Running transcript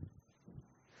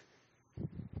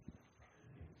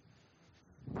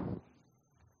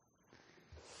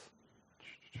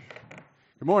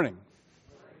Good morning.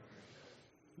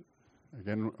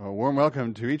 Again, a warm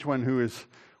welcome to each one who is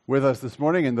with us this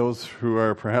morning and those who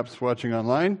are perhaps watching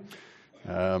online.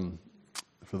 For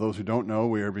those who don't know,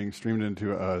 we are being streamed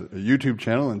into a YouTube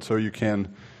channel, and so you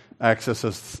can access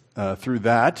us through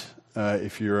that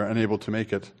if you're unable to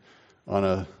make it on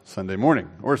a Sunday morning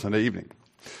or Sunday evening.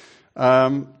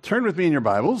 Turn with me in your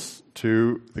Bibles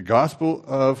to the Gospel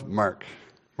of Mark,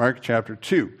 Mark chapter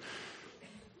 2.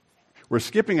 We're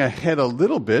skipping ahead a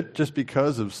little bit just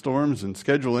because of storms and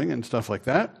scheduling and stuff like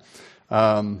that.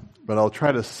 But I'll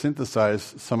try to synthesize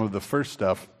some of the first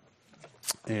stuff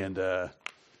and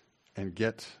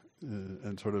get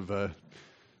and sort of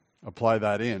apply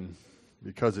that in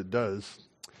because it does.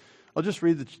 I'll just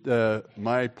read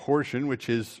my portion, which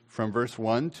is from verse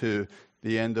 1 to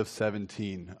the end of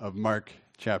 17 of Mark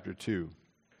chapter 2.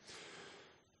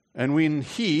 And when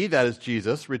he, that is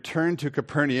Jesus, returned to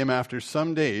Capernaum after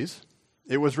some days,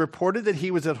 it was reported that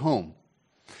he was at home,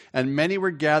 and many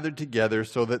were gathered together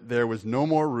so that there was no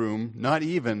more room, not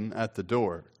even at the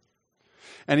door.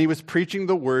 And he was preaching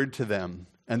the word to them,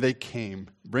 and they came,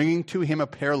 bringing to him a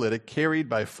paralytic carried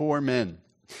by 4 men.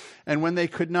 And when they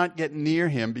could not get near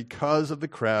him because of the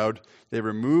crowd, they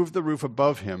removed the roof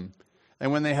above him,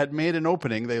 and when they had made an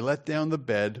opening, they let down the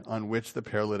bed on which the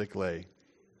paralytic lay.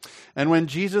 And when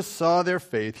Jesus saw their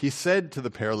faith, he said to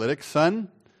the paralytic, "Son,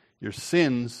 your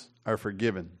sins are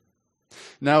forgiven."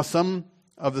 Now some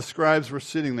of the scribes were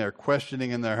sitting there, questioning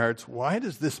in their hearts, "Why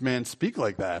does this man speak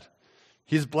like that?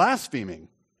 He's blaspheming.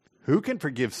 Who can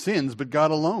forgive sins but God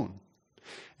alone?"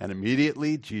 And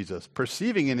immediately Jesus,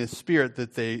 perceiving in his spirit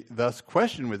that they thus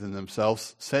questioned within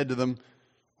themselves, said to them,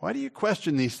 "Why do you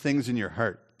question these things in your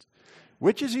heart?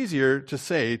 Which is easier to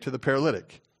say to the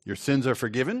paralytic, 'Your sins are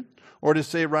forgiven,' or to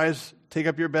say, 'Rise, take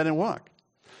up your bed and walk'?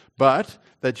 But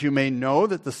that you may know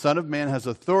that the Son of Man has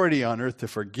authority on earth to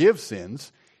forgive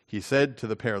sins," he said to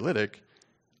the paralytic,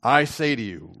 "I say to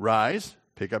you, rise,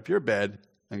 pick up your bed,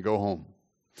 and go home."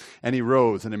 And he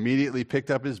rose and immediately picked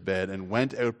up his bed and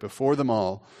went out before them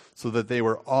all, so that they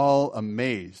were all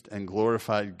amazed and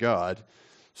glorified God,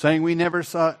 saying, "We never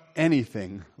saw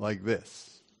anything like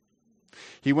this."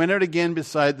 He went out again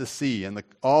beside the sea, and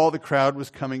all the crowd was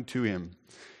coming to him,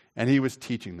 and he was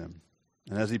teaching them.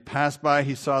 And as he passed by,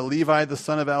 he saw Levi, the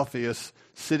son of Alphaeus,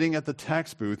 sitting at the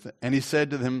tax booth, and he said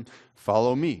to him,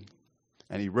 "Follow me."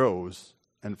 And he rose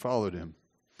and followed him.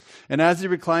 And as he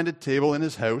reclined at table in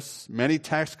his house, many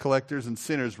tax collectors and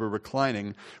sinners were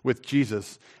reclining with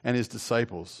Jesus and his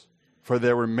disciples, for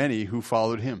there were many who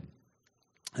followed him.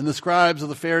 And the scribes of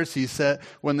the Pharisees said,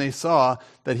 when they saw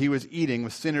that he was eating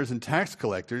with sinners and tax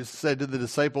collectors, said to the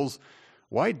disciples,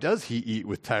 "Why does he eat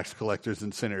with tax collectors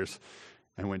and sinners?"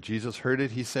 And when Jesus heard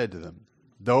it, he said to them,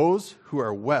 "Those who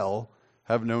are well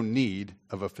have no need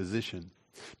of a physician,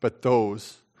 but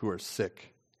those who are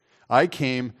sick. I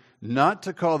came not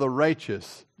to call the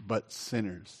righteous, but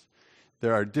sinners."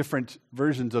 There are different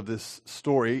versions of this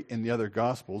story in the other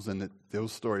Gospels, and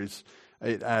those stories,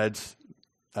 it adds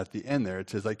at the end there, it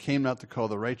says, "I came not to call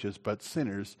the righteous, but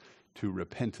sinners to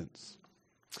repentance."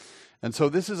 And so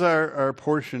this is our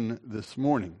portion this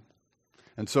morning.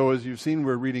 And so as you've seen,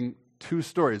 we're reading 2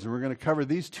 stories, and we're going to cover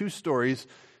these 2 stories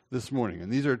this morning.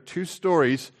 And these are 2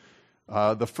 stories,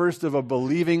 the first of a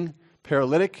believing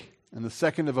paralytic, and the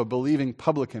second of a believing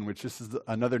publican, which this is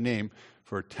another name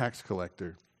for a tax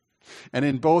collector. And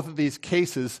in both of these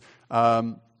cases,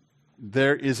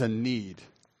 there is a need.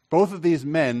 Both of these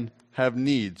men have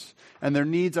needs, and their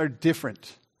needs are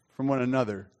different from one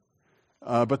another,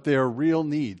 but they are real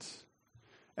needs.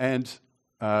 And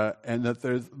that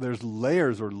there's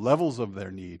layers or levels of their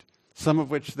need, some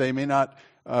of which they may not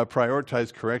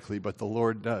prioritize correctly, but the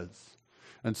Lord does.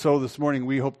 And so this morning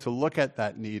we hope to look at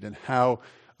that need and how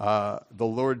the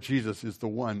Lord Jesus is the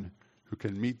one who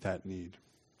can meet that need.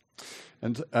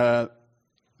 And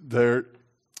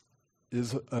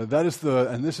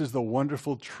this is the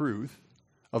wonderful truth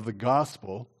of the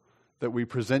gospel that we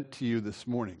present to you this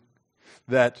morning.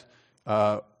 That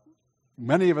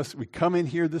many of us, we come in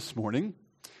here this morning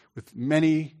with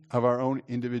many of our own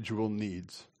individual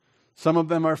needs. Some of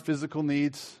them are physical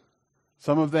needs.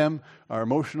 Some of them are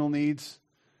emotional needs.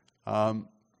 And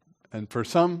for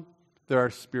some, there are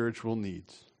spiritual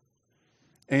needs.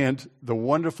 And the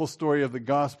wonderful story of the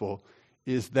gospel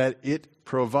is that it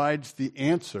provides the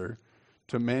answer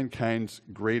to mankind's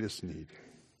greatest need.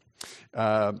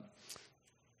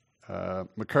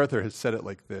 MacArthur has said it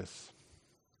like this: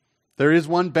 "There is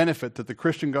one benefit that the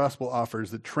Christian gospel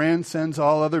offers that transcends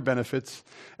all other benefits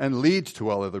and leads to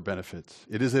all other benefits.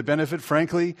 It is a benefit,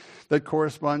 frankly, that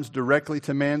corresponds directly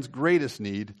to man's greatest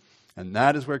need, And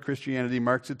that is where Christianity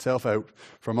marks itself out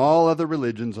from all other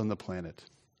religions on the planet.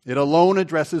 It alone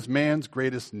addresses man's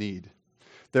greatest need.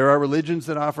 There are religions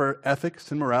that offer ethics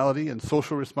and morality and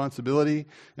social responsibility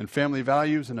and family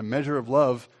values and a measure of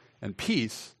love and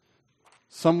peace,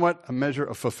 somewhat a measure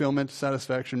of fulfillment,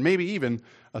 satisfaction, maybe even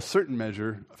a certain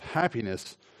measure of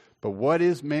happiness. But what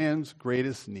is man's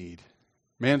greatest need?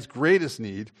 Man's greatest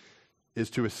need is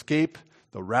to escape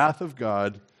the wrath of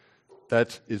God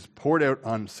that is poured out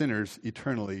on sinners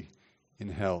eternally in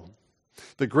hell.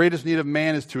 The greatest need of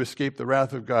man is to escape the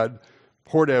wrath of God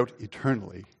poured out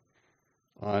eternally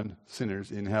on sinners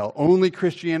in hell. Only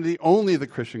Christianity, only the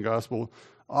Christian gospel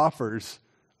offers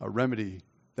a remedy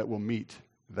that will meet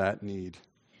that need.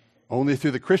 Only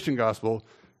through the Christian gospel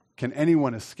can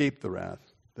anyone escape the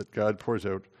wrath that God pours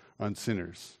out on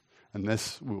sinners. And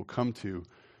this we will come to.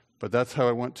 But that's how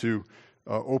I want to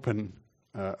open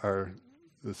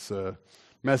this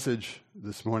message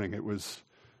this morning. It was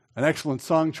an excellent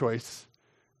song choice,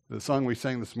 the song we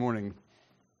sang this morning,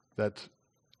 that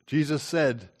Jesus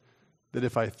said that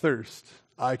if I thirst,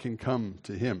 I can come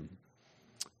to him.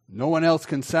 No one else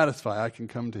can satisfy, I can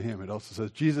come to him. It also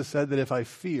says, Jesus said that if I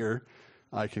fear,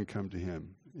 I can come to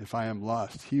him. If I am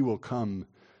lost, he will come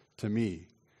to me.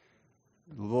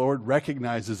 The Lord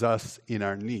recognizes us in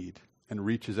our need and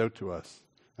reaches out to us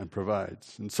and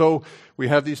provides. And so we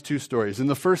have these two stories. In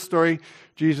the first story,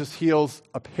 Jesus heals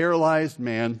a paralyzed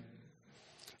man.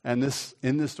 And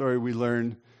in this story, we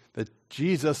learn that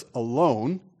Jesus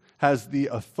alone has the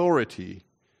authority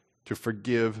to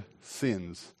forgive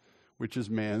sins, which is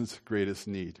man's greatest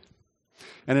need.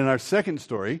 And in our second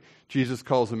story, Jesus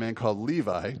calls a man called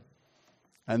Levi.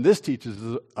 And this teaches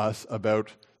us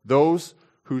about those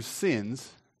whose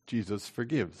sins Jesus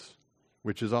forgives,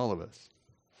 which is all of us.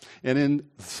 And in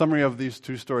the summary of these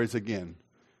two stories again,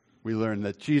 we learn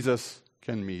that Jesus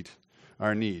can meet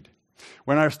our need.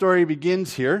 When our story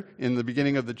begins here, in the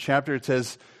beginning of the chapter, it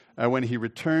says, when he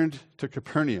returned to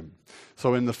Capernaum.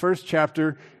 So in the first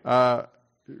chapter,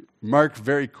 Mark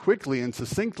very quickly and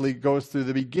succinctly goes through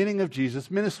the beginning of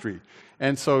Jesus' ministry.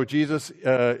 And so Jesus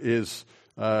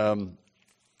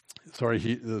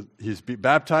he's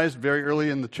baptized very early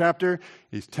in the chapter.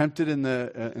 He's tempted in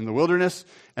the wilderness,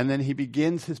 and then he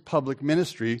begins his public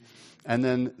ministry. And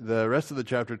then the rest of the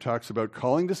chapter talks about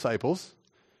calling disciples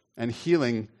and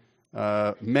healing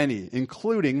many,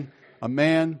 including a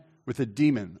man with a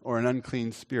demon or an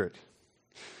unclean spirit.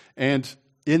 And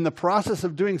in the process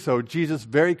of doing so, Jesus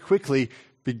very quickly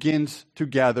begins to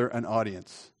gather an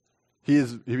audience. He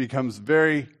becomes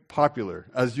very popular,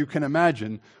 as you can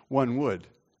imagine one would,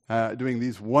 doing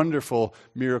these wonderful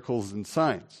miracles and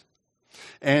signs.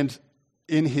 And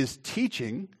in his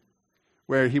teaching,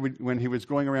 when he was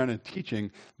going around and teaching,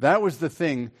 that was the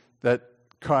thing that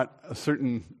caught a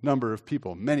certain number of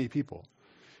people, many people.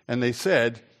 And they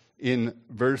said in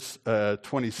verse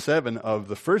 27 of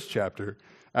the first chapter,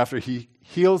 after he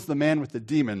heals the man with the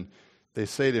demon, they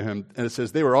say to him, and it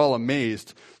says, they were all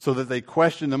amazed, so that they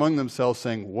questioned among themselves,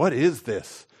 saying, what is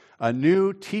this? A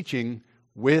new teaching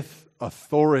with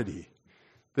authority.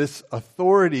 This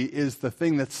authority is the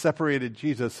thing that separated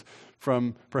Jesus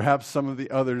from perhaps some of the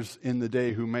others in the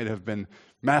day who might have been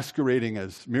masquerading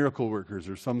as miracle workers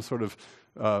or some sort of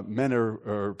men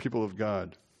or people of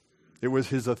God. It was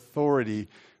his authority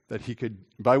that he could,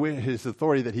 by way of his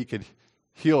authority, that he could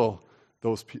heal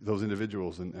those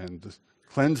individuals and just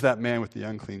cleanse that man with the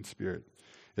unclean spirit.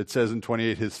 It says in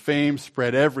 28, his fame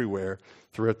spread everywhere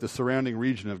throughout the surrounding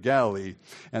region of Galilee.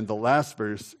 And the last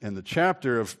verse in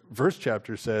the first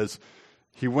chapter says,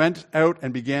 he went out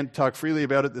and began to talk freely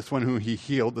about it, this one whom he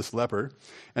healed, this leper,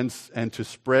 and to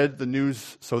spread the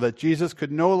news so that Jesus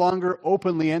could no longer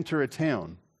openly enter a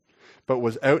town, but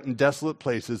was out in desolate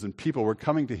places, and people were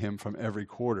coming to him from every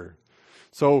quarter.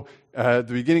 So at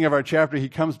the beginning of our chapter, he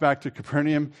comes back to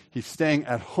Capernaum. He's staying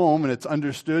at home, and it's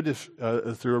understood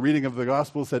through a reading of the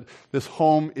Gospels that this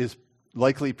home is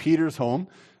likely Peter's home.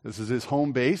 This is his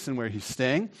home base and where he's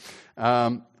staying.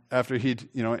 After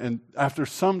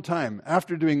some time,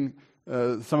 after doing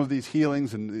some of these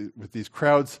healings and with these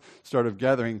crowds started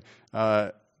gathering,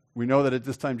 we know that at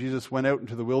this time Jesus went out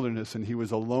into the wilderness and he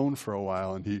was alone for a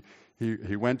while, and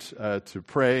he went to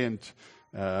pray,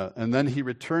 and then he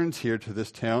returns here to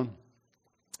this town,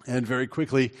 and very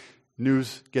quickly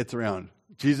news gets around.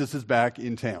 Jesus is back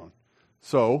in town.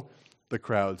 So the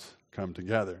crowds come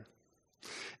together.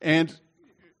 And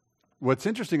what's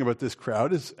interesting about this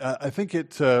crowd is I think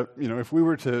if we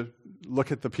were to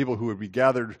look at the people who would be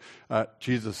gathered at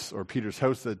Jesus or Peter's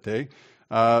house that day,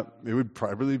 it would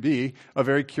probably be a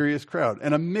very curious crowd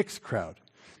and a mixed crowd.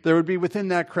 There would be within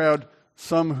that crowd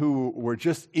some who were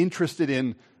just interested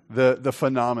in the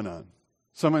phenomenon.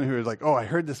 Someone who is like, oh, I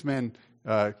heard this man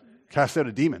cast out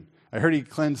a demon. I heard he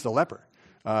cleansed a leper.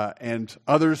 And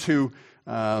others who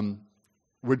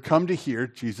would come to hear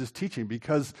Jesus teaching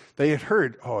because they had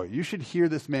heard, oh, you should hear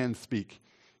this man speak.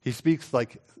 He speaks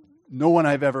like no one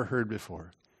I've ever heard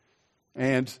before.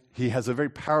 And he has a very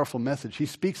powerful message. He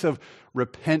speaks of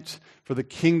repent, for the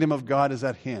kingdom of God is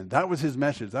at hand. That was his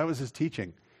message. That was his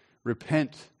teaching.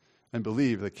 Repent and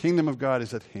believe. The kingdom of God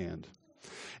is at hand.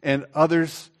 And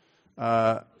others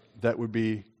that would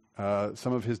be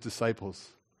some of his disciples,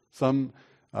 some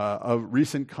of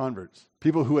recent converts,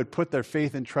 people who had put their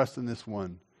faith and trust in this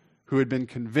one, who had been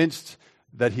convinced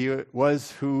that he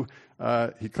was who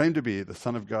he claimed to be, the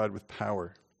Son of God with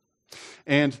power.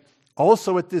 And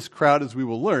also at this crowd, as we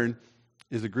will learn,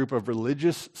 is a group of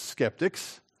religious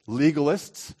skeptics,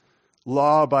 legalists,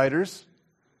 law-abiders,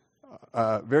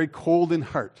 very cold in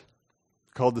heart,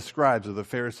 called the scribes or the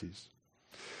Pharisees.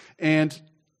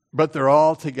 But they're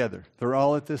all together. They're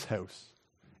all at this house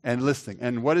and listening.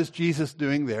 And what is Jesus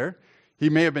doing there? He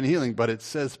may have been healing, but it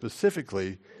says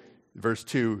specifically, verse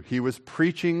 2, he was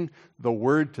preaching the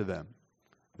word to them.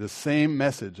 The same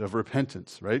message of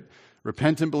repentance, right?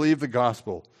 Repent and believe the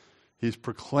gospel. He's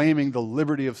proclaiming the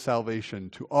liberty of salvation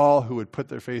to all who would put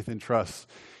their faith and trust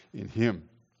in him.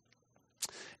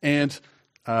 And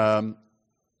then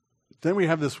we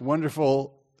have this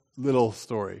wonderful little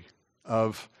story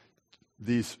of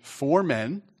these four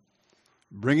men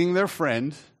bringing their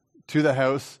friend to the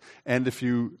house. And if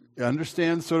you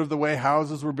understand sort of the way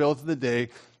houses were built in the day,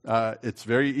 it's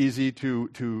very easy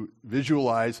to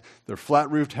visualize. They're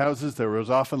flat-roofed houses. There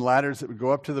was often ladders that would go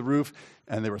up to the roof,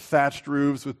 and they were thatched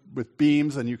roofs with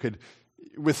beams, and you could,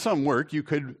 with some work, you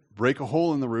could break a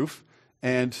hole in the roof,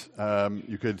 and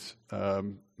you could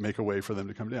make a way for them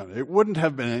to come down. It wouldn't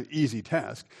have been an easy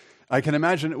task. I can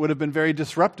imagine it would have been very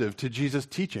disruptive to Jesus'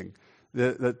 teaching,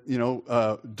 that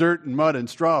dirt and mud and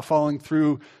straw falling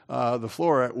through the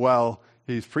floor while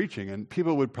he's preaching, and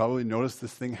people would probably notice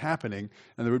this thing happening,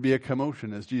 and there would be a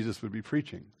commotion as Jesus would be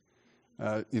preaching.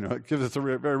 It gives us a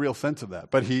very real sense of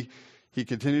that. But he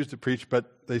continues to preach,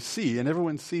 but they see, and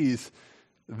everyone sees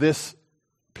this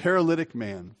paralytic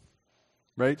man,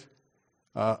 right?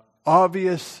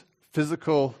 Obvious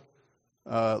physical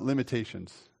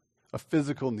limitations, a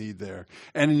physical need there.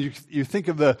 And you think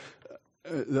of the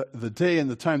day and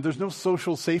the time. There's no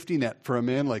social safety net for a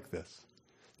man like this.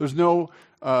 There's no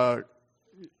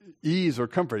ease or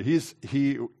comfort.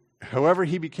 However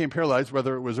he became paralyzed,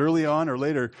 whether it was early on or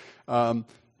later,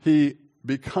 he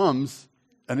becomes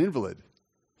an invalid.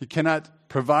 He cannot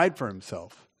provide for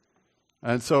himself.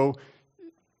 And so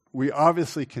we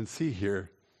obviously can see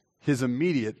here his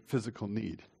immediate physical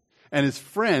need. And his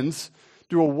friends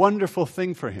do a wonderful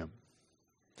thing for him.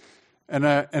 And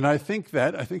I think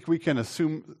we can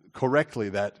assume correctly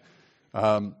that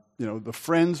the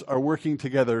friends are working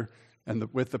together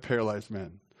with the paralyzed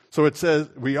man. So it says,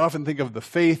 we often think of the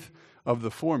faith of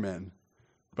the four men,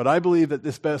 but I believe that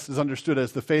this best is understood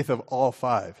as the faith of all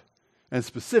five, and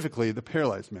specifically the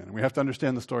paralyzed man. And we have to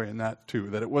understand the story in that too,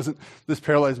 that this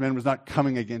paralyzed man was not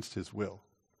coming against his will,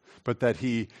 but that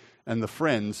he and the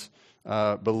friends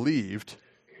believed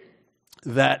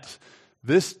that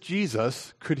this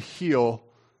Jesus could heal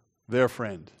their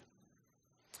friend.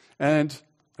 And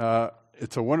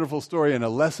it's a wonderful story and a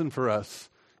lesson for us,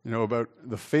 about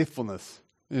the faithfulness,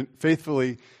 in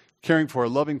faithfully caring for,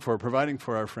 loving for, providing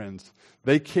for our friends.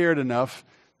 They cared enough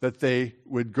that they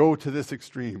would go to this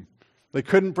extreme. They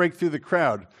couldn't break through the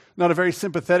crowd. Not a very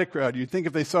sympathetic crowd. You'd think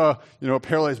if they saw, a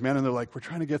paralyzed man and they're like, we're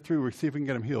trying to get through, we'll see if we can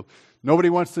get him healed. Nobody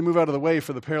wants to move out of the way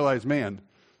for the paralyzed man.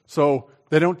 So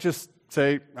they don't just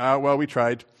say, well, we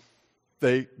tried.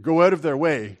 They go out of their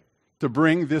way to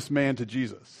bring this man to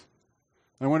Jesus.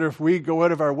 I wonder if we go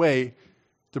out of our way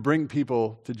to bring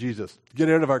people to Jesus, to get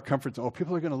out of our comfort zone. Oh,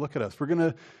 people are going to look at us. We're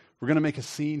going to make a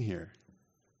scene here,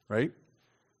 right?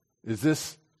 Is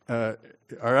this our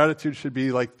attitude should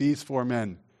be like these four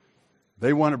men?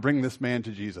 They want to bring this man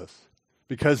to Jesus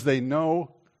because they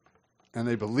know and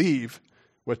they believe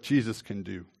what Jesus can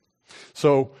do.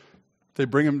 So they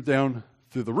bring him down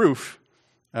through the roof,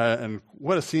 and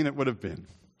what a scene it would have been.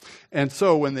 And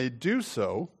so when they do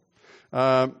so,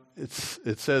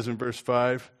 it says in verse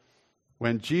 5,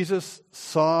 when Jesus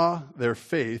saw their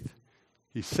faith,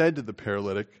 he said to the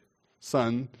paralytic,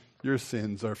 "Son, your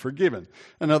sins are forgiven."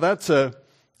 And now that's an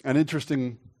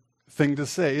interesting thing to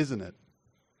say, isn't it?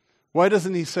 Why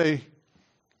doesn't he say,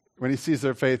 when he sees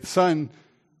their faith, "Son,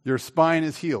 your spine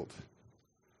is healed"?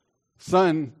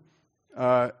 Son,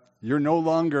 you're no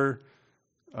longer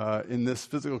in this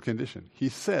physical condition. He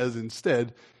says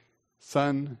instead,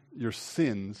 "Son, your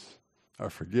sins are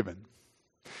forgiven.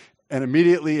 And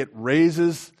immediately it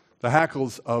raises the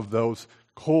hackles of those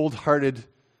cold-hearted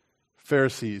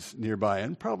Pharisees nearby,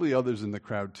 and probably others in the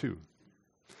crowd too,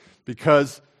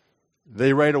 because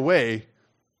they right away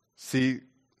see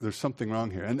there's something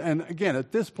wrong here. And again,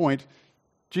 at this point,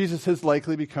 Jesus has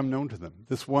likely become known to them,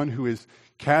 this one who is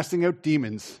casting out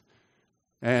demons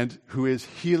and who is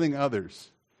healing others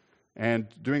and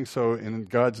doing so in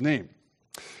God's name.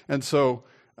 And so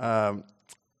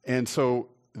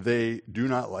they do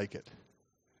not like it.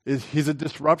 He's a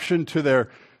disruption to their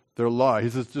law.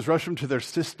 He's a disruption to their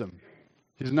system.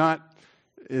 He's not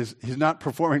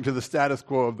performing to the status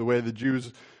quo of the way the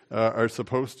Jews are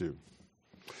supposed to.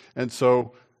 And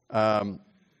so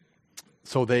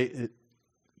they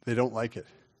don't like it.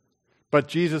 But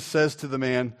Jesus says to the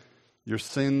man, your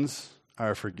sins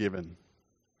are forgiven.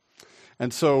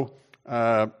 And so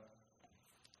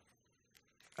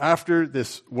after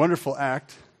this wonderful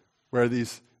act where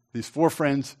these four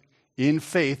friends in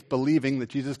faith, believing that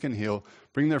Jesus can heal,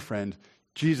 bring their friend,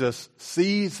 Jesus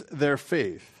sees their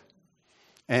faith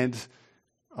and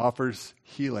offers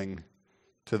healing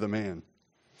to the man.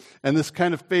 And this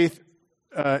kind of faith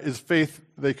is faith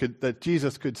that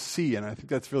Jesus could see, and I think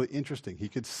that's really interesting. He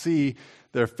could see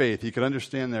their faith. He could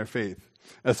understand their faith.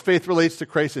 As faith relates to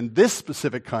Christ in this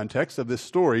specific context of this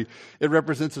story, it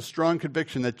represents a strong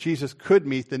conviction that Jesus could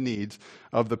meet the needs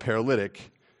of the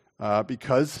paralytic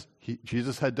because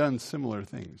Jesus had done similar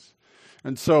things.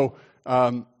 And so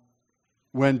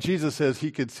when Jesus says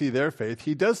he could see their faith,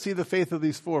 he does see the faith of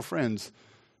these four friends,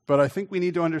 but I think we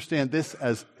need to understand this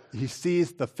as he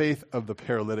sees the faith of the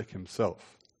paralytic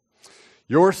himself.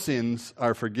 Your sins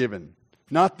are forgiven.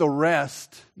 Not the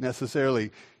rest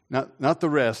necessarily, not the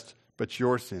rest, but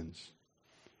your sins.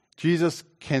 Jesus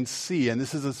can see, and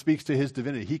this speaks to his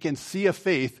divinity, he can see a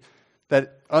faith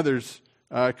that others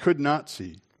could not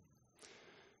see.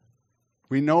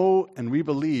 We know and we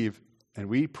believe and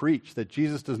we preach that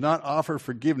Jesus does not offer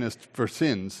forgiveness for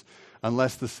sins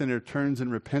unless the sinner turns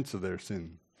and repents of their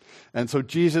sin. And so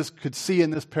Jesus could see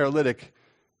in this paralytic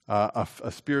a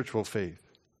spiritual faith.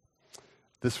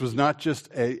 This was not just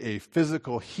a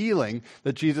physical healing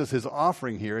that Jesus is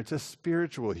offering here. It's a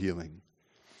spiritual healing.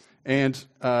 And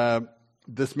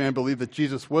this man believed that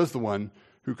Jesus was the one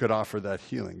who could offer that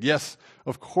healing. Yes,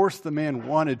 of course the man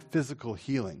wanted physical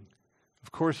healing.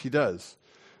 Of course he does.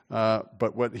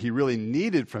 But what he really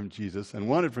needed from Jesus and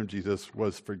wanted from Jesus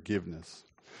was forgiveness.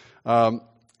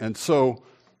 And so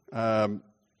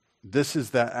this is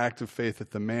that act of faith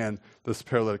that this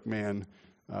paralytic man,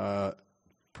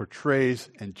 portrays,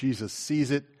 and Jesus sees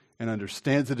it and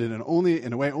understands it in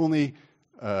a way only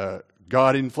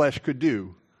God in flesh could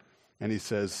do. And he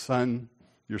says, son,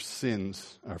 your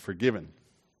sins are forgiven.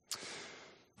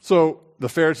 So the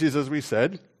Pharisees, as we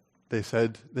said, they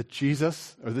said that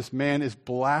Jesus, or this man, is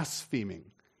blaspheming.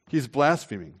 He's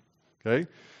blaspheming, okay?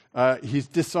 He's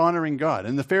dishonoring God.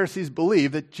 And the Pharisees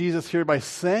believe that Jesus here, by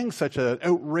saying such an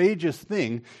outrageous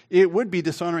thing, it would be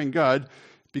dishonoring God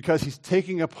because he's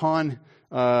taking upon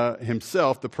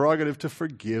himself the prerogative to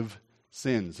forgive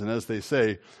sins. And as they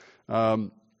say,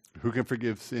 who can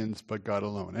forgive sins but God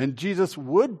alone? And Jesus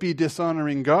would be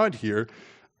dishonoring God here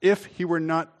if he were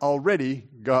not already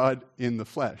God in the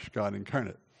flesh, God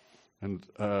incarnate.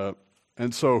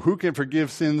 And so who can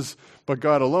forgive sins but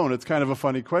God alone? It's kind of a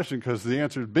funny question because the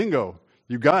answer is bingo.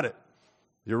 You got it.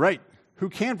 You're right. Who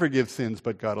can forgive sins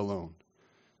but God alone?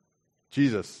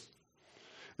 Jesus.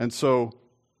 And so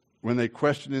when they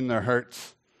question in their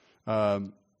hearts,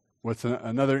 what's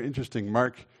another interesting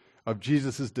mark of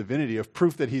Jesus' divinity, of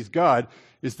proof that he's God,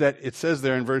 is that it says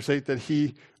there in verse 8 that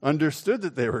he understood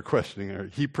that they were questioning her.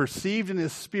 He perceived in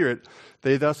his spirit,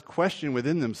 they thus questioned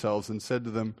within themselves and said to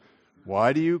them,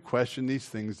 why do you question these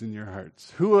things in your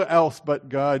hearts? Who else but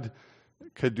God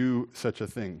could do such a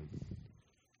thing?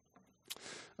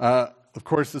 Of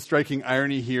course, the striking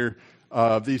irony here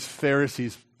of these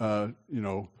Pharisees, not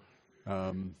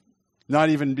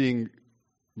even being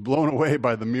blown away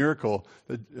by the miracle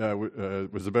that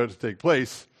was about to take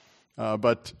place,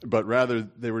 but rather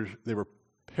they were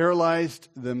paralyzed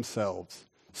themselves,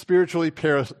 spiritually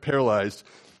paralyzed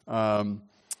of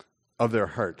their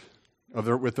heart.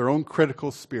 With their own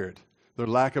critical spirit, their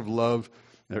lack of love,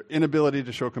 their inability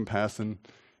to show compassion,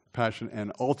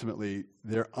 and ultimately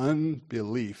their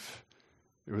unbelief.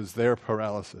 It was their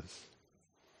paralysis.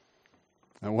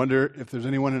 I wonder if there's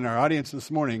anyone in our audience this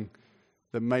morning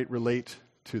that might relate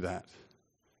to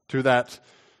that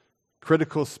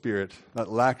critical spirit, that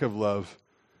lack of love,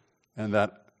 and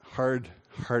that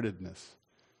hard-heartedness.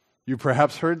 You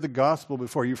perhaps heard the gospel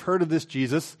before. You've heard of this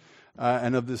Jesus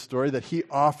and of this story, that he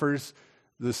offers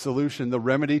the solution, the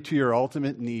remedy to your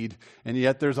ultimate need, and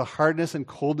yet there's a hardness and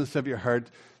coldness of your heart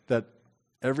that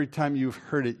every time you've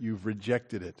heard it, you've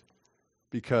rejected it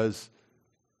because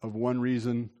of one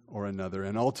reason or another.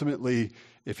 And ultimately,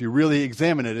 if you really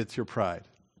examine it, it's your pride.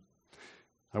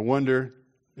 I wonder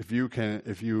if you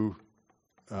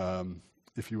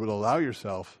would allow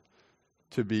yourself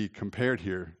to be compared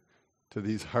here to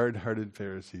these hard-hearted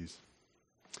Pharisees.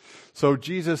 So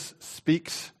Jesus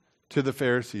speaks to the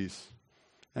Pharisees,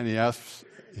 and he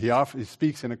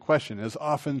speaks in a question, as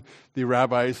often the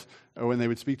rabbis, when they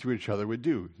would speak to each other, would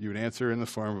do. You would answer in the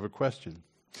form of a question.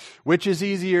 Which is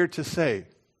easier to say?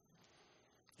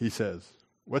 He says.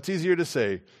 What's easier to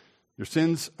say? Your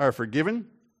sins are forgiven?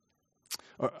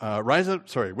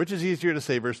 Which is easier to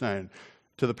say, verse 9,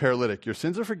 to the paralytic, your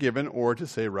sins are forgiven, or to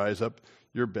say, rise up,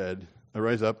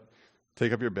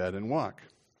 take up your bed and walk.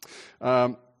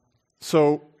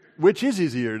 So, which is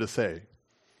easier to say?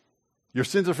 Your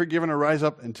sins are forgiven, or rise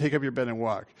up and take up your bed and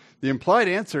walk. The implied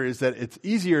answer is that it's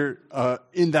easier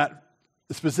in that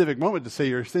specific moment to say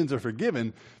your sins are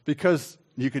forgiven because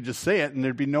you could just say it and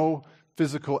there'd be no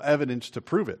physical evidence to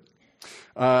prove it.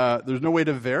 There's no way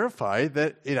to verify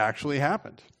that it actually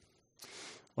happened.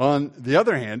 On the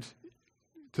other hand,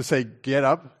 to say, get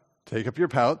up, take up your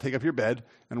pallet, take up your bed,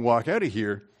 and walk out of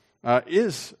here,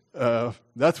 that's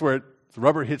where the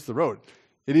rubber hits the road.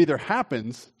 It either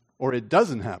happens or it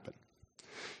doesn't happen.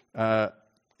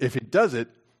 If he does it,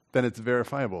 then it's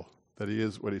verifiable that he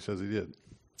is what he says he did.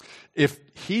 If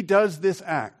he does this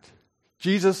act,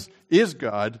 Jesus is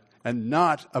God and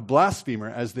not a blasphemer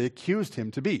as they accused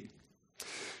him to be.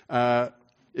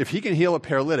 If he can heal a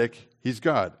paralytic, he's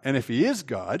God. And if he is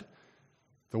God,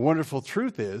 the wonderful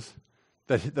truth is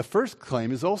that the first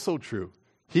claim is also true.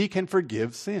 He can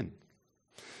forgive sin.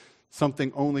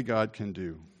 Something only God can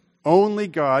do. Only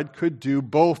God could do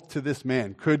both to this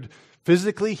man, could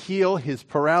physically heal his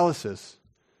paralysis,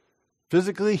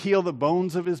 physically heal the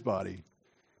bones of his body,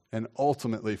 and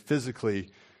ultimately physically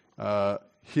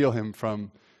heal him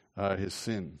from his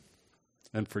sin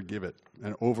and forgive it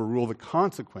and overrule the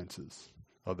consequences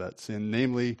of that sin,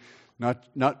 namely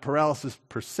not paralysis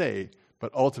per se,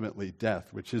 but ultimately death,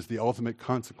 which is the ultimate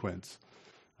consequence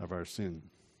of our sin.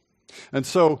 And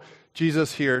so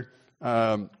Jesus here,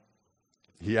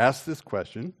 he asks this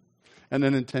question, and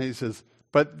then he says,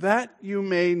 but that you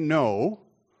may know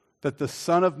that the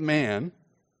Son of Man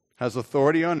has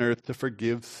authority on earth to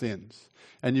forgive sins.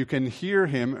 And you can hear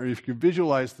him, or if you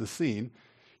visualize the scene,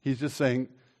 he's just saying,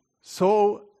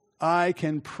 so I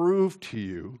can prove to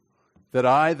you that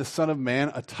I, the Son of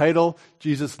Man, a title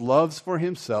Jesus loves for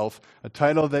himself, a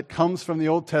title that comes from the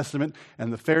Old Testament,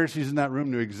 and the Pharisees in that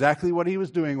room knew exactly what he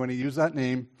was doing when he used that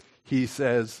name. He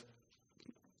says,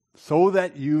 so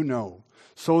that you know,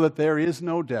 so that there is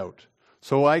no doubt,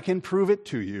 so I can prove it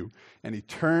to you. And he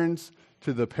turns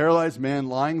to the paralyzed man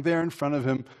lying there in front of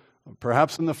him,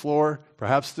 perhaps on the floor,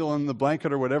 perhaps still in the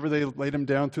blanket or whatever they laid him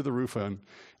down through the roof on.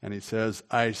 And he says,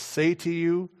 I say to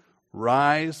you,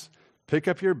 rise, pick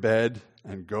up your bed,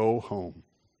 and go home.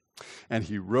 And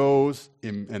he rose,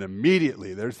 and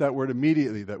immediately, there's that word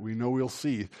immediately that we know we'll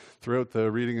see throughout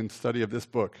the reading and study of this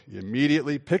book. He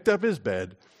immediately picked up his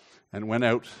bed and went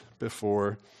out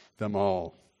before them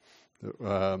all.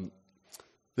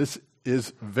 This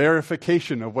is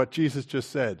verification of what Jesus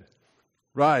just said.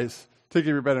 Rise, take up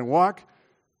your bed and walk.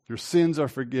 Your sins are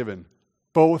forgiven.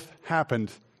 Both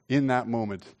happened in that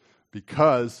moment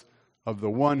because of the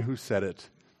one who said it.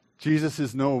 Jesus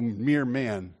is no mere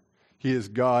man. He is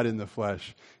God in the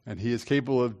flesh, and he is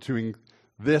capable of doing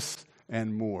this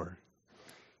and more.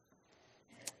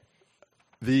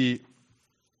 That's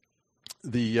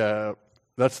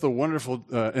the wonderful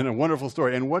and a wonderful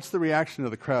story. And what's the reaction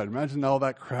of the crowd? Imagine all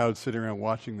that crowd sitting around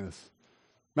watching this.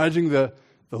 Imagine the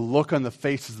look on the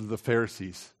faces of the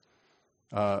Pharisees.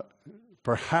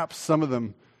 Perhaps some of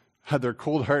them had their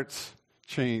cold hearts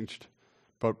changed,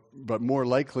 but more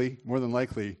than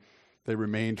likely, they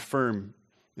remained firm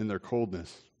in their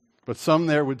coldness. But some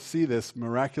there would see this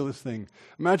miraculous thing.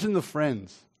 Imagine the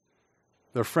friends.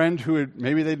 Their friend who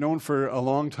maybe they'd known for a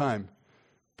long time,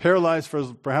 paralyzed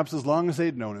for perhaps as long as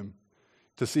they'd known him,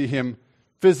 to see him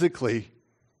physically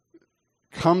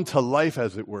come to life,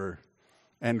 as it were,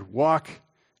 and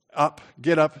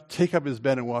get up, take up his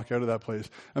bed and walk out of that place.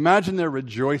 Imagine their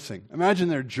rejoicing. Imagine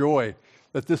their joy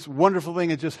that this wonderful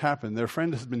thing had just happened. Their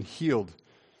friend has been healed.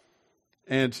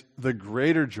 And the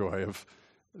greater joy of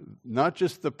not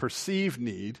just the perceived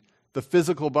need, the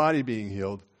physical body being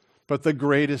healed, but the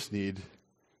greatest need,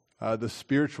 the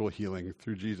spiritual healing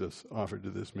through Jesus offered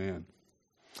to this man.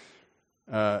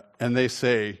 And they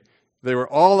say, They were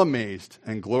all amazed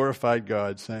and glorified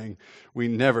God, saying, "We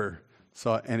never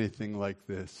saw anything like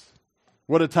this."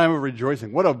 What a time of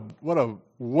rejoicing. What a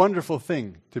wonderful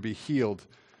thing to be healed,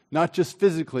 not just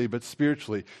physically, but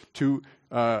spiritually, to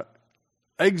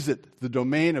exit the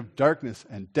domain of darkness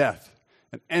and death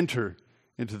and enter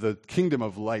into the kingdom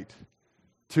of light,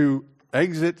 to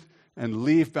exit and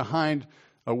leave behind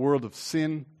a world of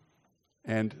sin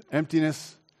and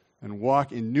emptiness and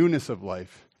walk in newness of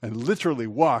life, and literally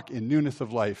walk in newness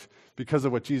of life because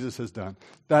of what Jesus has done.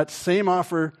 That same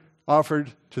offer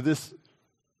offered to this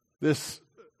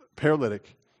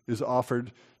paralytic is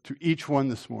offered to each one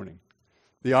this morning.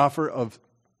 The offer of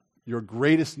your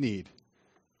greatest need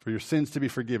for your sins to be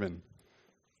forgiven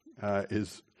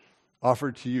is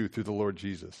offered to you through the Lord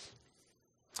Jesus.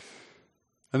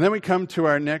 And then we come to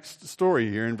our next story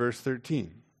here in verse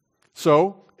 13.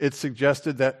 So it's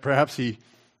suggested that perhaps he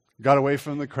got away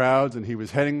from the crowds and he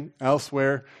was heading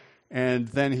elsewhere, and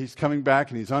then he's coming back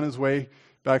and he's on his way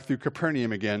back through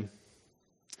Capernaum again.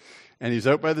 And he's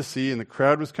out by the sea and the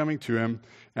crowd was coming to him.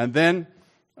 And then,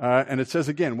 and it says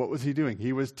again, what was he doing?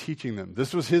 He was teaching them.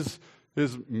 This was his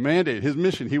mandate, his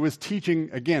mission. He was teaching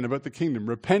again about the kingdom.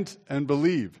 Repent and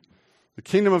believe. The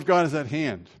kingdom of God is at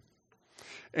hand.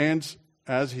 And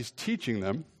as he's teaching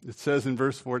them, it says in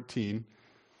verse 14,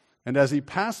 and as he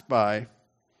passed by,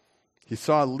 he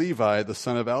saw Levi, the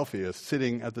son of Alphaeus,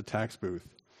 sitting at the tax booth.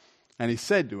 And he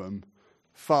said to him,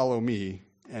 "Follow me."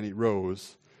 And he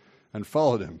rose and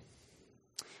followed him.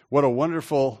 What a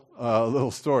wonderful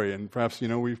little story. And perhaps,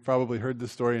 we've probably heard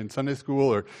this story in Sunday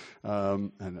school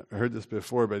and heard this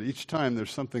before, but each time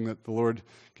there's something that the Lord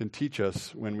can teach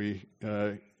us when we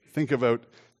think about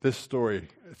this story.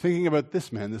 Thinking about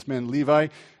this man Levi.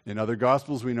 In other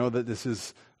Gospels, we know that this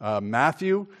is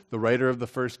Matthew, the writer of the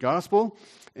first Gospel.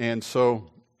 And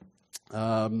so,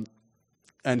 and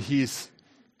he's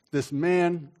this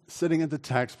man sitting at the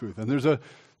tax booth. And there's a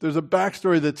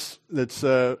backstory that's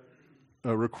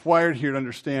required here to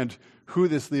understand who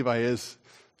this Levi is.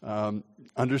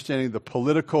 Understanding the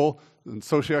political and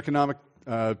socioeconomic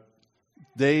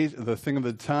days, the thing of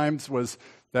the times was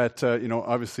that,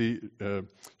 obviously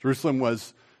Jerusalem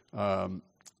was,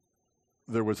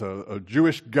 there was a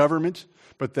Jewish government,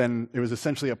 but then it was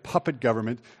essentially a puppet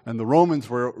government, and the Romans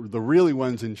were the really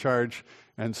ones in charge,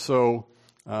 and so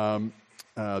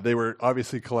they were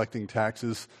obviously collecting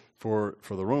taxes for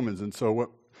the Romans. And so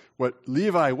what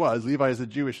Levi is a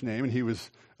Jewish name, and he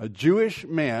was a Jewish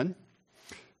man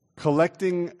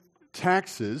collecting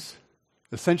taxes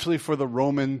essentially for the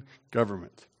Roman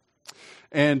government.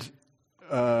 And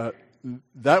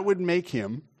that would make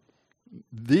him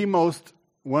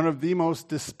one of the most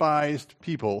despised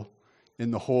people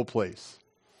in the whole place.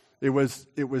 It was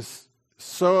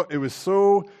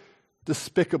so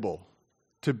despicable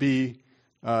to be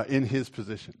in his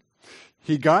position.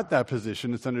 He got that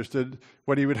position, it's understood.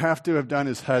 What he would have to have done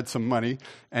is had some money,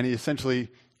 and he essentially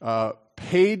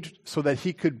paid so that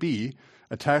he could be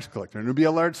a tax collector. And it would be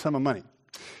a large sum of money.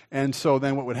 And so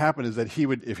then what would happen is that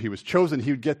if he was chosen,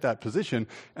 he would get that position,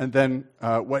 and then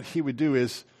what he would do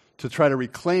is, to try to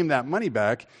reclaim that money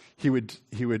back, he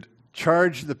would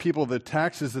charge the people the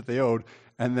taxes that they owed,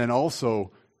 and then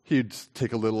also he'd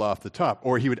take a little off the top.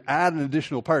 Or he would add an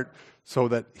additional part so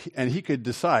that he could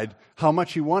decide how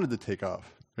much he wanted to take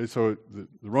off. Right? So the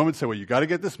Romans said, well, you got to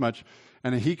get this much,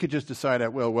 and then he could just decide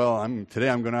that, today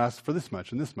I'm going to ask for this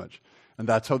much and this much. And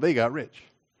that's how they got rich.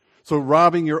 So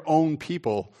robbing your own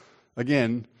people,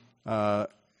 again,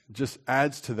 just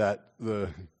adds to that.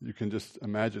 You can just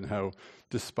imagine how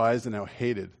despised and how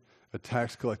hated a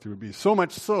tax collector would be. So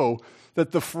much so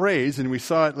that the phrase, and we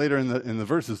saw it later in the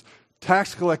verses,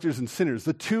 tax collectors and sinners,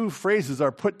 the two phrases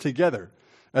are put together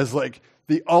as like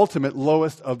the ultimate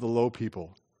lowest of the low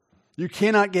people. You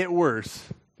cannot get worse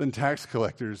than tax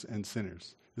collectors and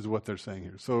sinners, is what they're saying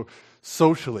here. So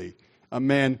socially, a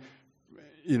man,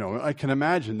 I can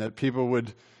imagine that people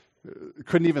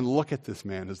couldn't even look at this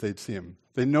man as they'd see him.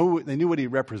 They knew what he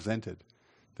represented.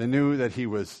 They knew that he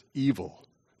was evil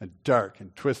and dark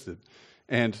and twisted.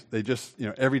 And they just,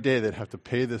 every day they'd have to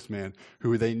pay this man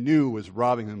who they knew was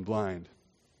robbing them blind.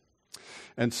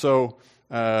 And so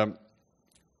that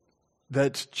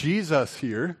Jesus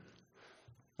here,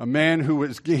 a man who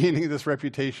was gaining this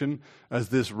reputation as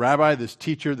this rabbi, this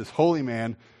teacher, this holy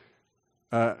man,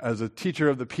 as a teacher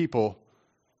of the people,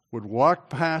 would walk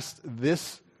past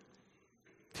this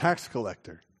tax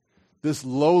collector, this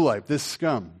lowlife, this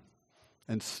scum,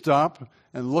 and stop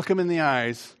and look him in the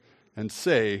eyes and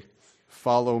say,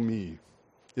 "Follow me,"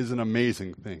 is an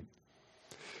amazing thing.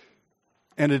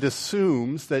 And it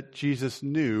assumes that Jesus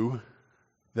knew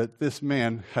that this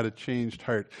man had a changed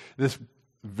heart. This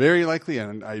very likely,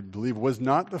 and I believe was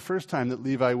not the first time that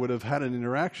Levi would have had an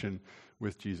interaction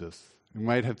with Jesus. He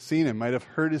might have seen him, might have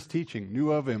heard his teaching,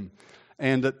 knew of him,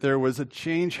 and that there was a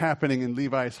change happening in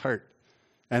Levi's heart,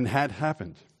 and had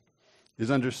happened,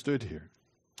 is understood here.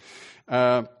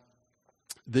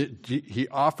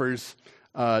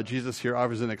 Jesus here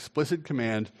offers an explicit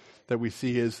command that we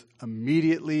see is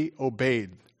immediately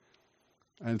obeyed.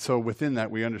 And so within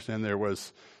that, we understand there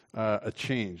was a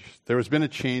change. There has been a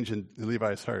change in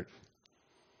Levi's heart.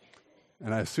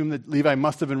 And I assume that Levi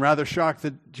must have been rather shocked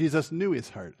that Jesus knew his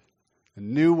heart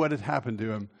and knew what had happened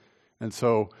to him. And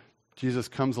so Jesus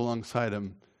comes alongside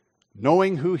him,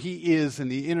 knowing who he is in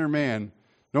the inner man,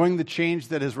 knowing the change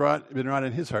that has been wrought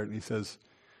in his heart. And he says,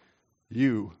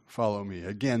 "You follow me."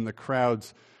 Again, the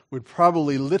crowds would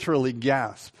probably literally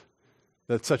gasp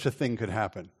that such a thing could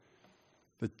happen,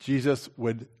 that Jesus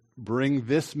would bring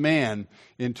this man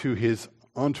into his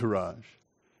entourage.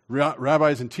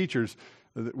 Rabbis and teachers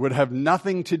would have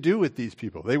nothing to do with these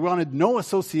people. They wanted no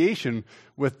association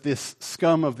with this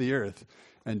scum of the earth.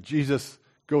 And Jesus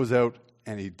goes out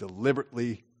and he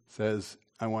deliberately says,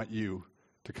 "I want you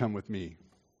to come with me."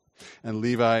 And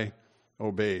Levi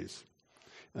obeys.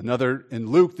 Another, in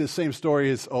Luke, this same story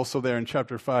is also there in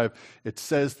chapter 5. It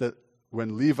says that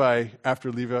when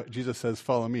Jesus says,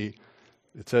 "Follow me,"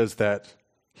 it says that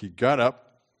he got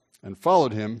up and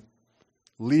followed him,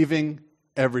 leaving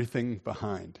everything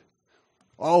behind.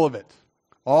 All of it.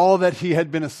 All that he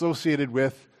had been associated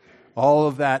with, all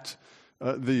of that,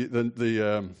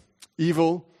 the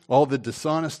evil, all the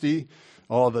dishonesty,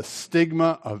 all the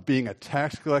stigma of being a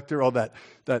tax collector, all that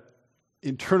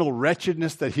internal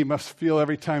wretchedness that he must felt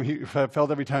every time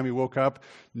he woke up,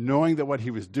 knowing that what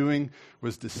he was doing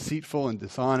was deceitful and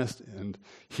dishonest, and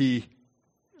he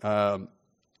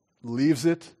leaves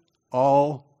it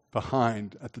all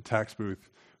behind at the tax booth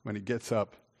when he gets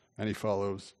up and he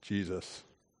follows Jesus.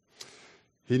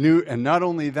 He knew, and not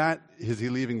only that is he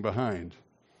leaving behind,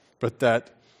 but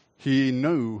that he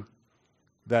knew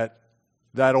that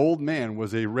that old man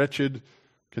was a wretched,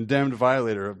 condemned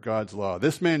violator of God's law.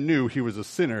 This man knew he was a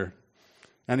sinner,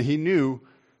 and he knew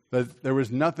that there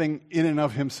was nothing in and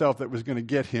of himself that was going to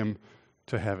get him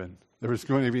to heaven. There was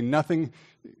going to be nothing,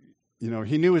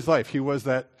 he knew his life. He was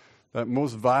that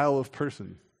most vile of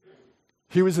person.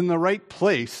 He was in the right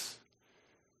place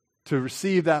to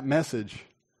receive that message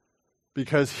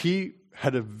because he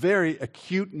had a very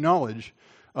acute knowledge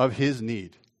of his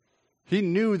need. He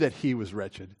knew that he was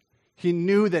wretched. He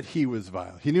knew that he was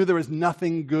vile. He knew there was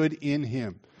nothing good in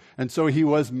him. And so he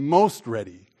was most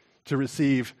ready to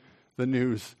receive the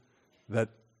news that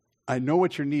I know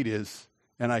what your need is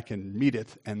and I can meet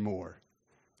it and more.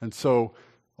 And so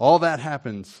all that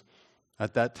happens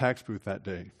at that tax booth that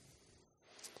day.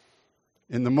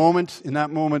 In that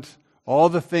moment, all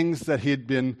the things that he had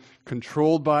been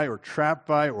controlled by or trapped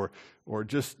by or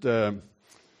just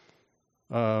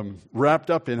wrapped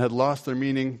up in had lost their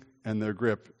meaning and their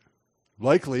grip.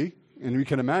 Likely, and we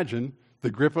can imagine, the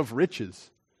grip of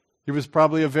riches. He was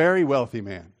probably a very wealthy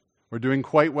man, or doing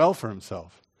quite well for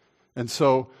himself. And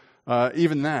so,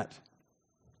 even that,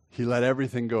 he let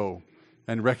everything go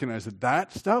and recognized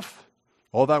that stuff,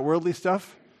 all that worldly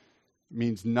stuff,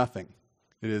 means nothing.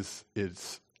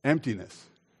 It's emptiness.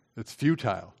 It's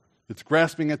futile. It's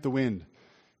grasping at the wind.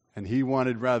 And he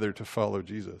wanted rather to follow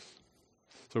Jesus.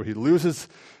 So he loses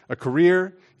a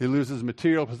career, he loses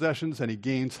material possessions, and he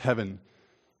gains heaven.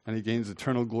 And he gains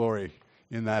eternal glory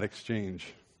in that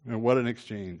exchange. And what an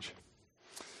exchange.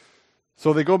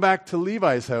 So they go back to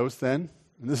Levi's house then,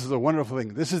 and this is a wonderful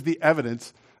thing. This is the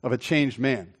evidence of a changed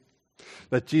man.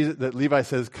 That Levi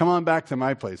says, "Come on back to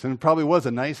my place." And it probably was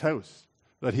a nice house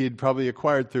that he had probably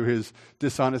acquired through his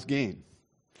dishonest gain.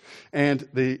 And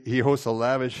he hosts a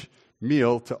lavish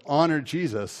meal to honor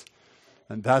Jesus.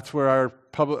 And that's where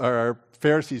our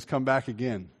Pharisees come back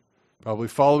again, probably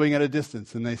following at a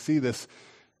distance, and they see this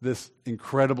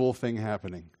incredible thing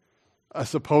happening. A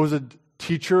supposed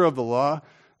teacher of the law,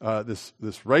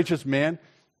 this righteous man,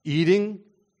 eating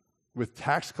with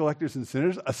tax collectors and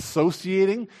sinners,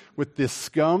 associating with this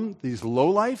scum, these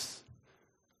lowlifes,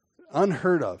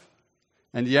 unheard of.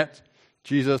 And yet,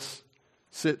 Jesus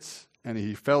sits and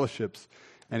he fellowships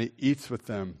and he eats with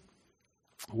them.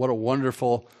 What a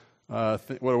wonderful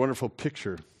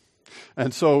picture.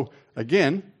 And so,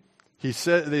 again, they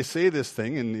say this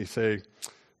thing, and they say,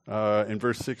 in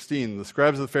verse 16, the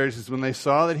scribes of the Pharisees, when they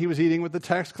saw that he was eating with the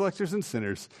tax collectors and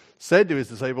sinners, said to his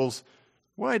disciples,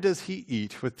 "Why does he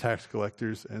eat with tax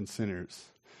collectors and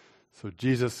sinners?" So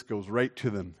Jesus goes right to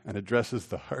them and addresses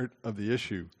the heart of the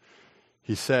issue.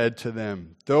 He said to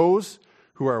them, "Those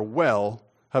who are well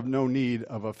have no need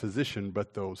of a physician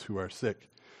but those who are sick.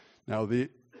 Now,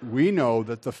 we know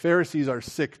that the Pharisees are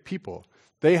sick people.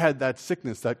 They had that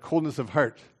sickness, that coldness of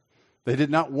heart. They did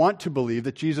not want to believe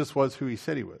that Jesus was who he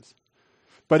said he was.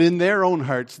 But in their own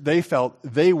hearts, they felt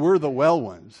they were the well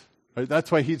ones. Right?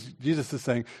 That's why Jesus is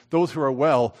saying, those who are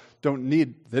well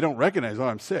they don't recognize, oh,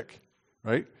 I'm sick.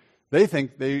 Right? They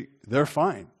think they're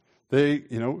fine.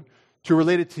 To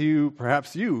relate it to you,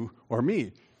 perhaps you or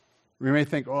me, we may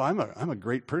think, oh, I'm a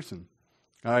great person.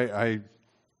 I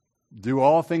do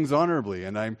all things honorably,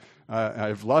 and I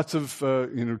have lots of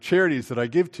charities that I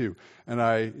give to, and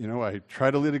I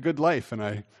try to lead a good life,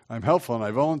 and I'm helpful, and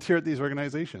I volunteer at these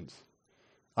organizations.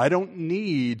 I don't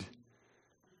need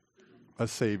a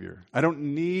Savior. I don't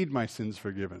need my sins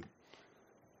forgiven.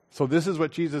 So this is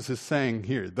what Jesus is saying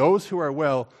here. Those who are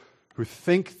well, who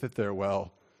think that they're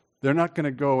well, they're not going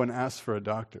to go and ask for a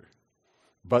doctor,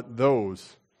 but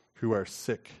those who are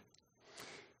sick.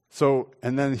 So,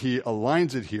 and then he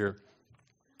aligns it here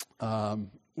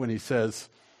when he says,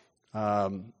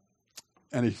 and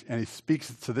he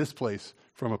speaks to this place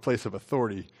from a place of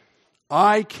authority.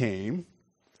 I came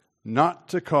not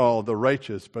to call the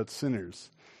righteous, but sinners.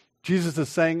 Jesus is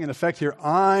saying, in effect here,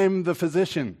 I'm the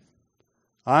physician.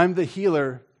 I'm the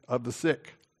healer of the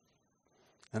sick.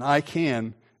 And I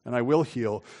can and I will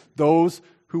heal those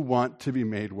who want to be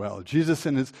made well. Jesus,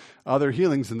 in his other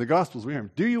healings in the Gospels, we hear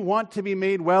him, do you want to be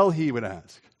made well, he would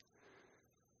ask.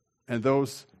 And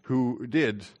those who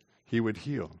did, he would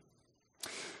heal.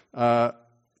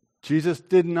 Jesus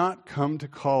did not come to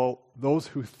call those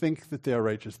who think that they are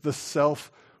righteous, the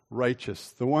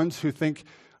self-righteous, the ones who think,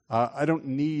 I don't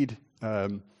need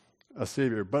a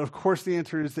Savior. But of course the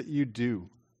answer is that you do.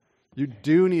 You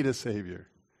do need a Savior.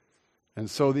 And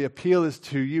so the appeal is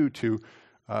to you to,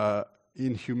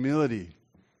 in humility,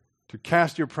 to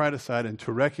cast your pride aside and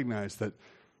to recognize that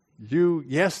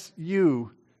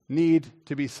you need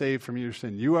to be saved from your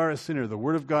sin. You are a sinner. The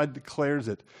Word of God declares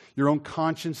it. Your own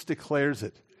conscience declares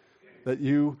it. That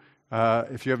you,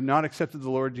 if you have not accepted the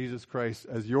Lord Jesus Christ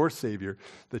as your Savior,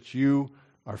 that you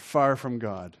are far from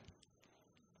God.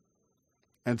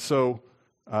 And so,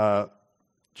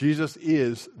 Jesus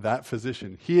is that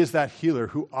physician. He is that healer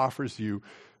who offers you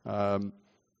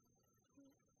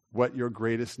what your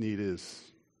greatest need is.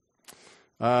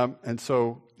 And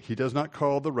so, he does not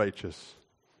call the righteous,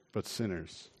 but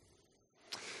sinners.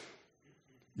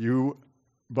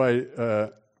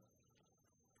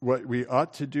 What we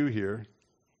ought to do here,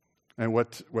 and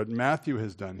what Matthew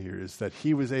has done here, is that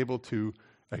he was able to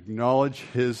acknowledge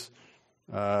his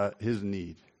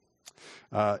need.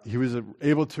 He was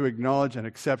able to acknowledge and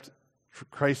accept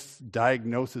Christ's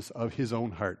diagnosis of his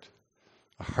own heart.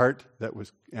 A heart that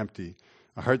was empty,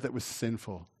 a heart that was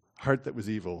sinful, a heart that was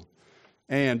evil.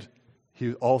 And he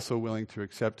was also willing to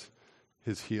accept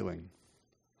his healing.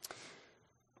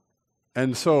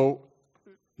 And so,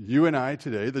 you and I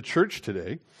today, the church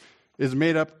today, is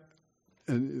made up,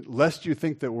 and lest you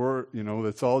think that we're,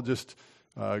 it's all just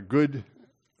good,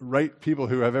 right people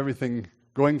who have everything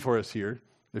going for us here,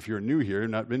 if you're new here,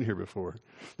 not been here before.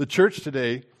 The church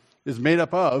today is made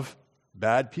up of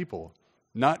bad people,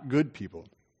 not good people.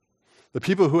 The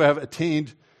people who have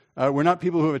attained, we're not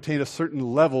people who have attained a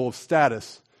certain level of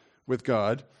status with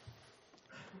God.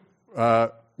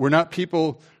 We're not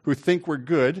people who think we're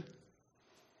good,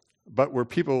 but we're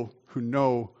people who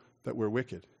know that we're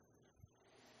wicked.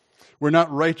 We're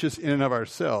not righteous in and of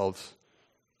ourselves,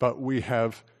 but we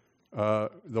have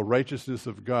the righteousness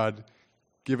of God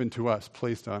given to us,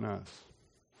 placed on us.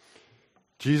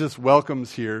 Jesus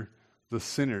welcomes here the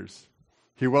sinners.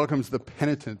 He welcomes the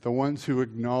penitent, the ones who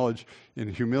acknowledge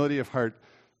in humility of heart,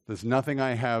 there's nothing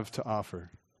I have to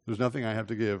offer. There's nothing I have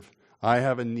to give. I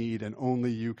have a need, and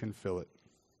only you can fill it.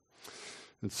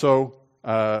 And so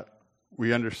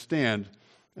we understand,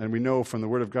 and we know from the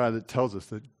Word of God that tells us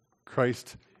that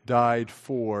Christ died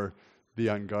for the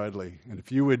ungodly. And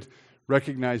if you would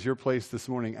recognize your place this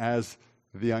morning as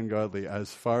the ungodly,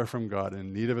 as far from God,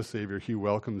 in need of a Savior, he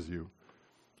welcomes you.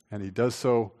 And he does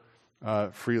so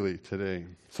freely today.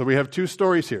 So we have two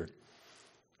stories here.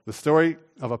 The story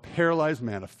of a paralyzed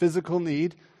man, a physical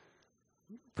need,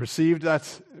 perceived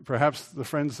that's, perhaps the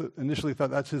friends initially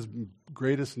thought that's his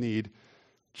greatest need.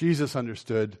 Jesus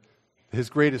understood his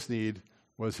greatest need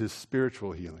was his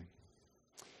spiritual healing.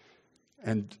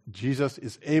 And Jesus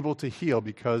is able to heal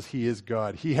because he is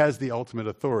God. He has the ultimate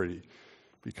authority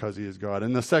because he is God.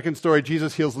 In the second story,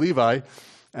 Jesus heals Levi,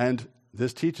 and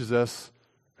this teaches us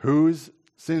whose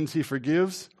sins he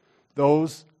forgives?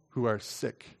 Those who are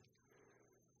sick.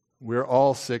 We're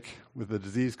all sick with a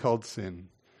disease called sin,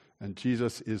 and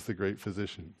Jesus is the great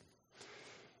physician.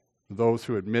 Those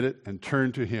who admit it and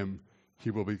turn to him,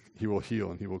 he will heal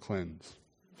and he will cleanse.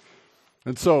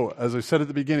 And so, as I said at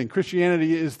the beginning,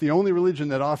 Christianity is the only religion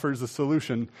that offers a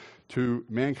solution to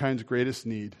mankind's greatest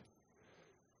need.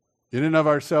 In and of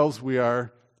ourselves, we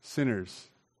are sinners.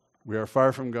 We are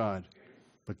far from God.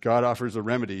 But God offers a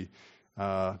remedy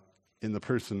in the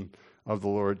person of the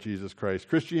Lord Jesus Christ.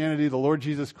 Christianity, the Lord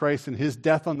Jesus Christ and his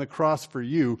death on the cross for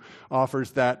you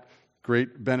offers that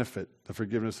great benefit, the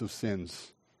forgiveness of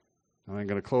sins. And I'm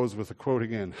going to close with a quote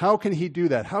again. How can he do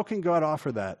that? How can God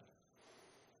offer that?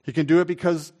 He can do it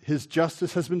because his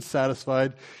justice has been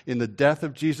satisfied in the death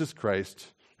of Jesus Christ,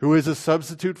 who is a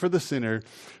substitute for the sinner,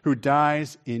 who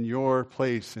dies in your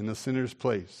place, in the sinner's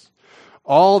place.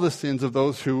 All the sins of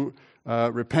those who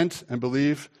repent and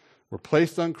believe were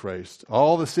placed on Christ.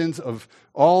 All the sins of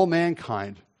all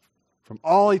mankind from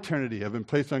all eternity have been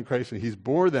placed on Christ, and he's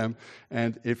bore them.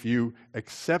 And if you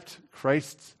accept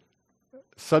Christ's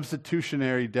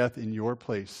substitutionary death in your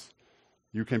place,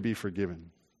 you can be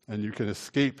forgiven, and you can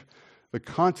escape the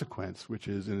consequence, which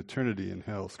is an eternity in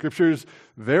hell. Scripture is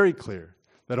very clear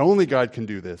that only God can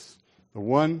do this. The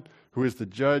one who is the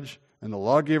judge and the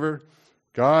lawgiver,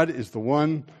 God is the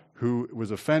one who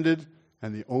was offended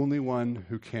and the only one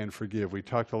who can forgive. We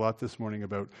talked a lot this morning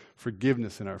about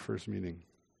forgiveness in our first meeting,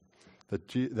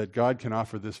 that God can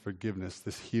offer this forgiveness,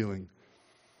 this healing.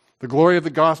 The glory of the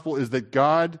gospel is that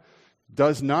God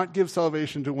does not give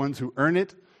salvation to ones who earn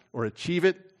it or achieve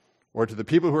it, or to the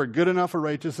people who are good enough or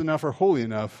righteous enough or holy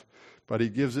enough, but he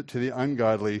gives it to the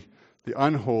ungodly, the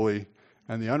unholy,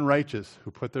 and the unrighteous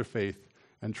who put their faith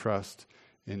and trust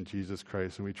in Jesus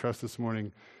Christ. And we trust this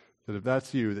morning that if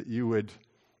that's you, that you would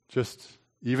just,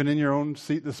 even in your own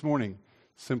seat this morning,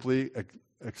 simply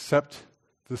accept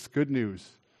this good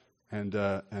news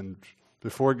and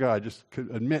before God, just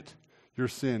admit your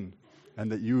sin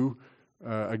and that you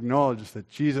acknowledge that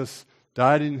Jesus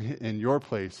died in your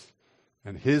place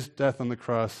and his death on the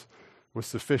cross was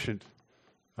sufficient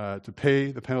to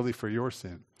pay the penalty for your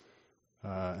sin.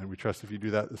 And we trust if you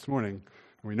do that this morning,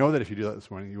 and we know that if you do that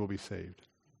this morning, you will be saved.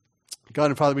 God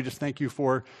and Father, we just thank you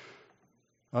for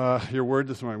your word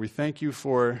this morning. We thank you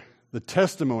for the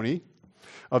testimony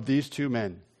of these two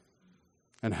men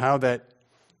and how that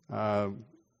the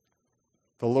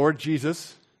Lord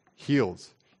Jesus heals.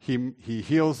 He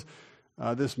heals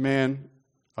this man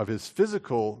of his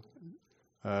physical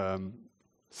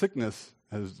sickness,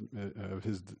 of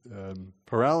his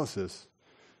paralysis,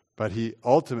 but he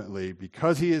ultimately,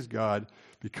 because he is God,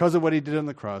 because of what he did on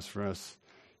the cross for us,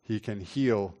 he can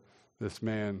heal this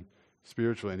man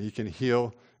spiritually, and he can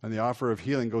heal, and the offer of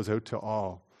healing goes out to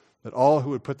all, that all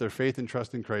who would put their faith and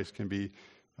trust in Christ can be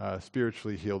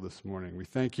spiritually healed this morning. We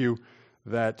thank you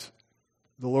that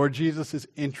the Lord Jesus is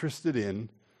interested in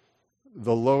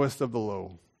the lowest of the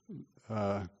low,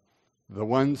 the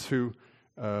ones who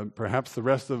perhaps the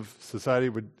rest of society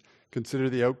would consider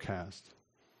the outcast,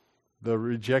 the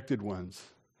rejected ones,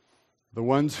 the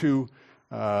ones who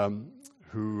have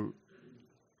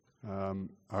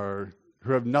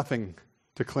nothing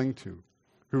to cling to,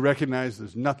 who recognize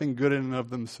there's nothing good in and of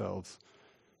themselves.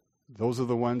 Those are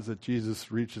the ones that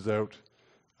Jesus reaches out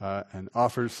and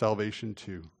offers salvation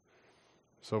to.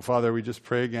 So, Father, we just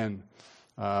pray again.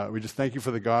 We just thank you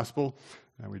for the gospel,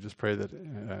 and we just pray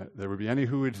that there would be any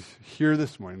who would hear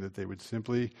this morning, that they would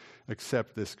simply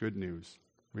accept this good news.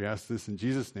 We ask this in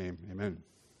Jesus' name. Amen.